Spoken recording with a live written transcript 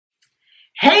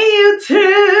Hey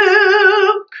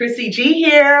YouTube, Chrissy G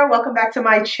here. Welcome back to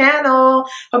my channel.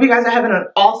 Hope you guys are having an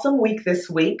awesome week this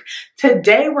week.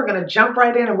 Today we're going to jump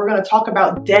right in and we're going to talk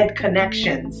about dead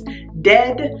connections.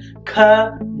 Dead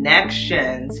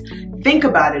connections. Think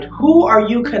about it. Who are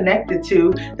you connected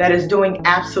to that is doing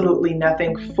absolutely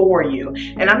nothing for you?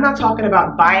 And I'm not talking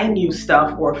about buying you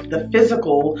stuff or the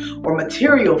physical or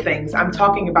material things. I'm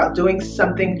talking about doing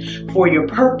something for your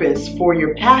purpose, for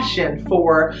your passion,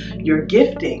 for your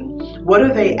gifting. What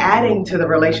are they adding to the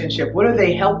relationship? What are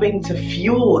they helping to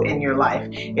fuel in your life?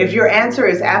 If your answer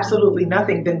is absolutely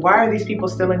nothing, then why are these people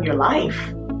still in your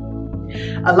life?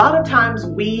 A lot of times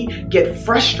we get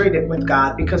frustrated with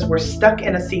God because we're stuck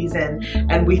in a season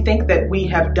and we think that we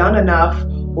have done enough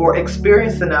or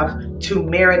experienced enough to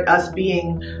merit us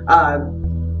being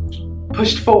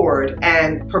pushed forward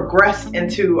and progressed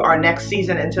into our next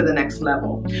season, into the next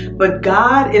level. But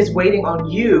God is waiting on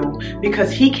you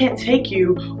because He can't take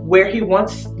you where He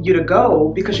wants you to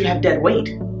go because you have dead weight.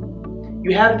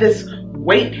 You have this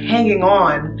weight hanging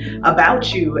on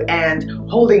about you and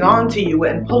holding on to you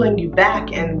and pulling you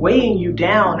back and weighing you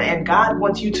down, and God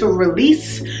wants you to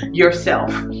release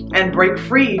yourself and break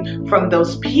free from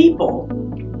those people,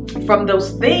 from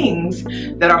those things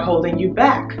that are holding you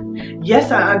back.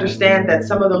 Yes, I understand that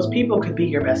some of those people could be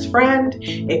your best friend,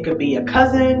 it could be a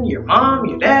cousin, your mom,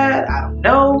 your dad, I don't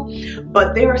know,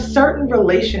 but there are certain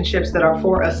relationships that are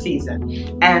for a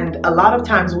season, and a lot of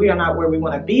times we are not where we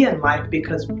want to be in life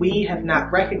because we have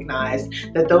not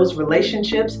recognized that those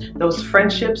relationships, those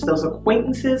friendships, those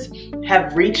acquaintances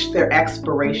have reached their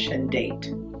expiration date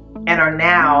and are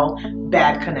now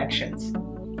bad connections.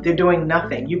 They're doing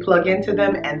nothing. You plug into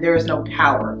them and there is no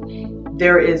power.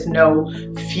 There is no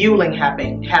fueling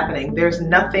happening. There's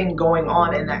nothing going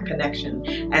on in that connection.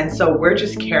 And so we're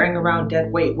just carrying around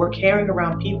dead weight. We're carrying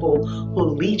around people who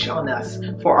leech on us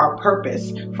for our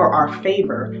purpose, for our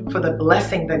favor, for the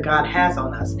blessing that God has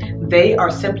on us. They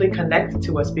are simply connected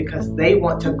to us because they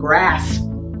want to grasp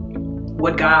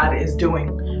what God is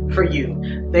doing for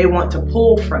you. They want to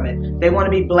pull from it. They want to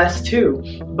be blessed too,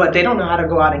 but they don't know how to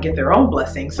go out and get their own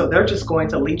blessings, so they're just going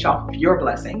to leech off of your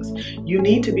blessings. You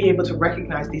need to be able to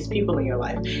recognize these people in your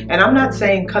life. And I'm not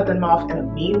saying cut them off in a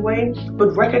mean way, but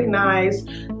recognize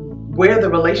where the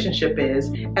relationship is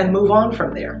and move on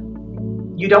from there.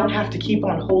 You don't have to keep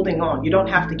on holding on. You don't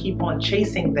have to keep on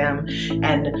chasing them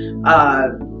and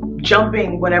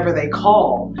jumping whatever they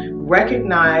call.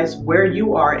 Recognize where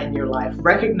you are in your life.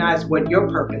 Recognize what your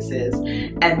purpose is.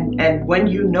 And when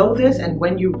you know this and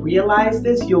when you realize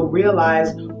this, you'll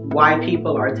realize why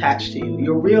people are attached to you.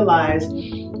 You'll realize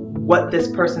what this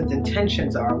person's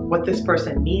intentions are, what this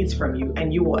person needs from you,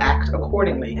 and you will act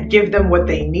accordingly. Give them what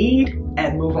they need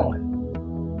and move on.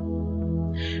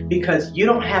 Because you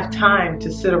don't have time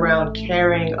to sit around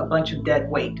carrying a bunch of dead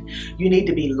weight. You need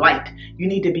to be light. You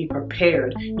need to be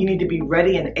prepared. You need to be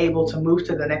ready and able to move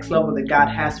to the next level that God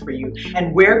has for you.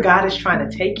 And where God is trying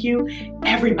to take you,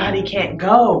 everybody can't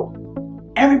go.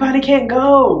 Everybody can't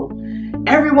go.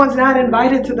 Everyone's not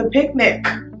invited to the picnic.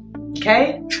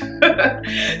 Okay?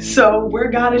 So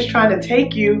where God is trying to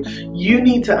take you, you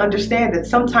need to understand that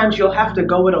sometimes you'll have to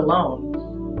go it alone.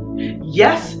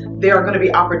 Yes, there are going to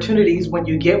be opportunities when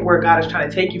you get where God is trying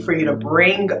to take you for you to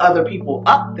bring other people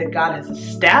up that God has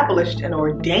established and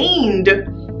ordained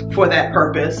for that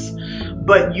purpose.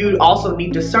 But you also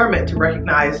need discernment to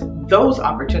recognize those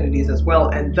opportunities as well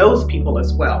and those people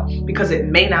as well, because it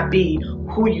may not be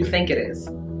who you think it is.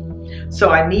 So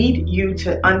I need you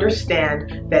to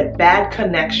understand that bad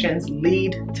connections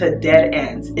lead to dead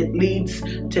ends. It leads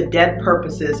to dead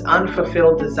purposes,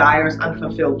 unfulfilled desires,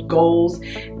 unfulfilled goals,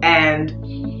 and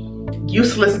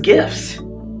useless gifts.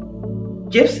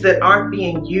 Gifts that aren't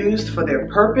being used for their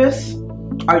purpose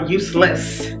are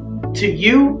useless to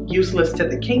you, useless to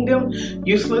the kingdom,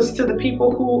 useless to the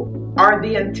people who are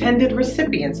the intended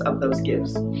recipients of those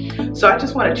gifts. So I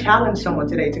just want to challenge someone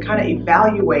today to kind of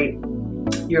evaluate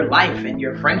your life and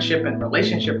your friendship and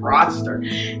relationship roster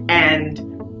and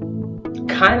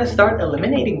kind of start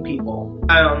eliminating people.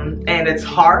 And it's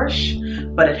harsh,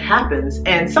 but it happens.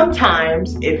 And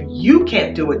sometimes if you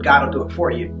can't do it, God will do it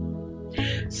for you.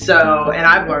 So, and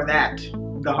I've learned that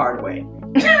the hard way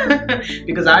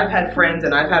because I've had friends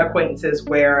and I've had acquaintances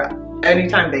where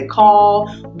anytime they call,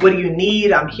 what do you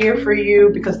need? I'm here for you,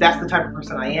 because that's the type of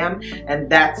person I am. And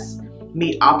that's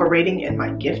me operating in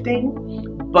my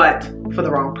gifting, but for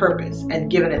the wrong purpose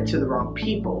and giving it to the wrong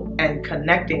people and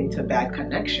connecting to bad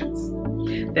connections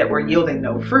that were yielding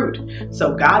no fruit.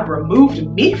 So God removed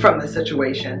me from the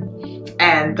situation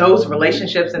and those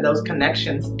relationships and those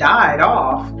connections died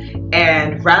off.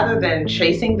 And rather than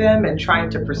chasing them and trying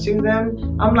to pursue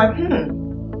them, I'm like,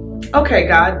 Okay,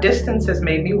 God, distance has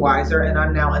made me wiser, and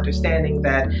I'm now understanding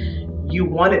that you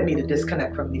wanted me to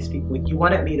disconnect from these people. You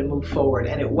wanted me to move forward,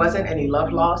 and it wasn't any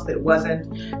love lost. It wasn't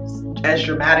as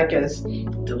dramatic as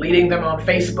deleting them on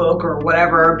Facebook or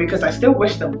whatever, because I still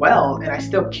wish them well and I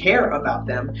still care about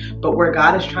them. But where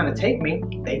God is trying to take me,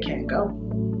 they can't go.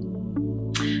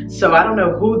 So I don't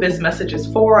know who this message is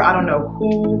for. I don't know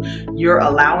who you're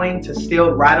allowing to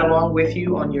still ride along with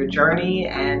you on your journey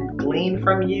and glean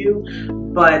from you,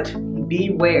 but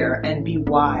beware and be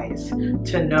wise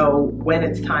to know when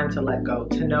it's time to let go,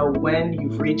 to know when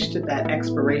you've reached that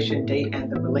expiration date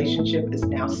and the relationship is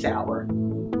now sour.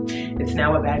 It's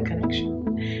now a bad connection.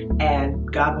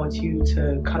 And God wants you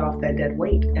to cut off that dead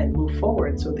weight and move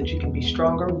forward so that you can be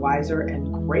stronger, wiser,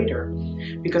 and greater.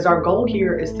 Because our goal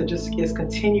here is to is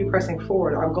continue pressing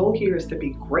forward. Our goal here is to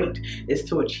be great, is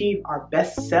to achieve our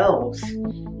best selves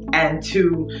and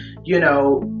to,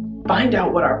 find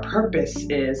out what our purpose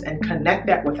is and connect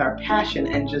that with our passion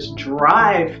and just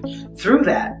drive through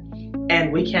that.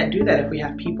 And we can't do that if we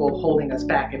have people holding us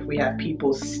back, if we have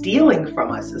people stealing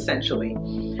from us, essentially.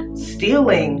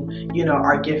 Stealing,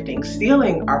 our gifting,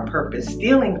 stealing our purpose,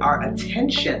 stealing our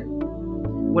attention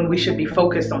when we should be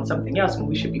focused on something else, when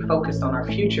we should be focused on our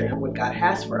future and what God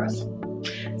has for us.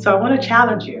 So I want to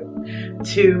challenge you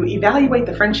to evaluate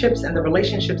the friendships and the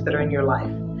relationships that are in your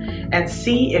life and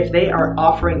see if they are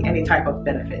offering any type of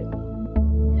benefit.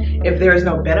 If there is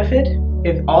no benefit,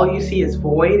 if all you see is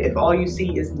void, if all you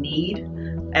see is need,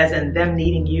 as in them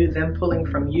needing you, them pulling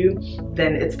from you,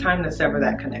 then it's time to sever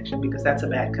that connection, because that's a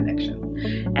bad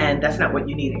connection. And that's not what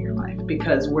you need in your life,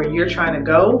 because where you're trying to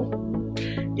go,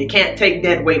 you can't take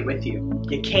dead weight with you.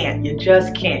 You can't. You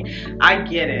just can't. I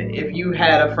get it. If you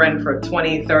had a friend for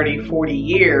 20, 30, 40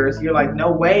 years, you're like,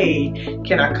 no way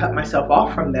can I cut myself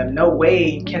off from them. No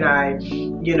way can I,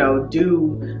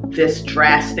 do this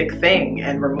drastic thing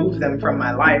and remove them from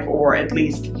my life, or at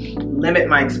least limit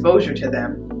my exposure to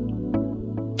them.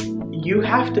 You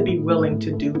have to be willing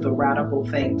to do the radical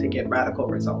thing to get radical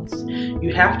results.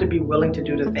 You have to be willing to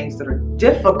do the things that are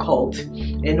difficult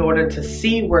in order to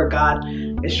see where God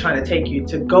is trying to take you,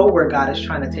 to go where God is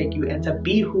trying to take you, and to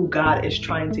be who God is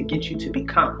trying to get you to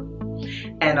become.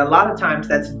 And a lot of times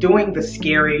that's doing the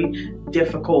scary,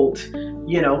 difficult,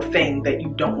 thing that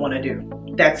you don't want to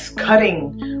do. That's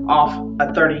cutting off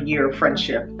a 30-year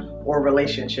friendship or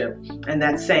relationship, and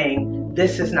that's saying,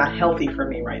 this is not healthy for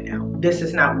me right now. This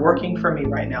is not working for me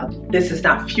right now. This is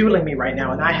not fueling me right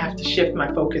now, and I have to shift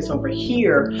my focus over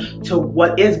here to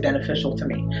what is beneficial to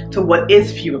me, to what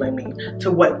is fueling me,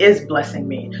 to what is blessing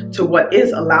me, to what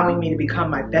is allowing me to become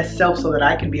my best self so that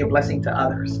I can be a blessing to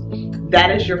others.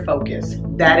 That is your focus.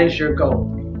 That is your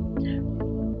goal.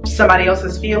 Somebody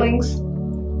else's feelings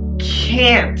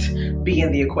can't be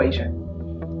in the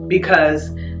equation,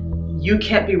 because you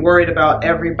can't be worried about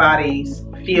everybody's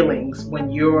feelings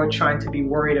when you're trying to be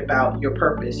worried about your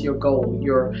purpose, your goal,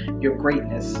 your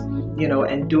greatness,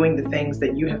 and doing the things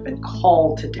that you have been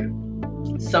called to do.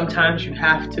 Sometimes you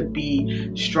have to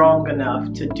be strong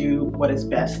enough to do what is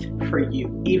best for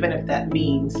you, even if that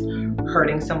means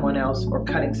hurting someone else or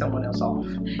cutting someone else off.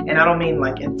 And I don't mean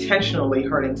like intentionally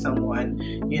hurting someone,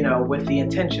 with the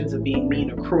intentions of being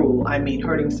mean or cruel. I mean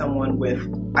hurting someone with,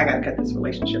 I gotta cut this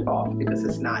relationship off because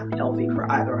it's not healthy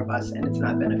for either of us, and it's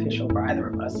not beneficial for either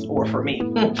of us, or for me.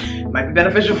 It might be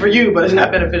beneficial for you, but it's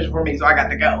not beneficial for me, so I got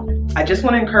to go. I just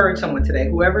want to encourage someone today,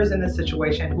 whoever's in this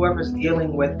situation, whoever's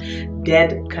dealing with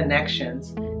dead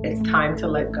connections, it's time to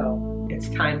let go. It's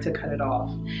time to cut it off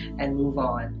and move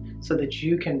on so that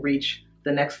you can reach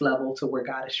the next level to where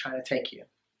God is trying to take you.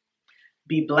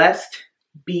 Be blessed.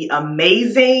 Be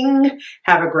amazing.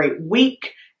 Have a great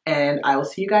week. And I will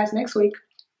see you guys next week.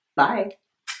 Bye.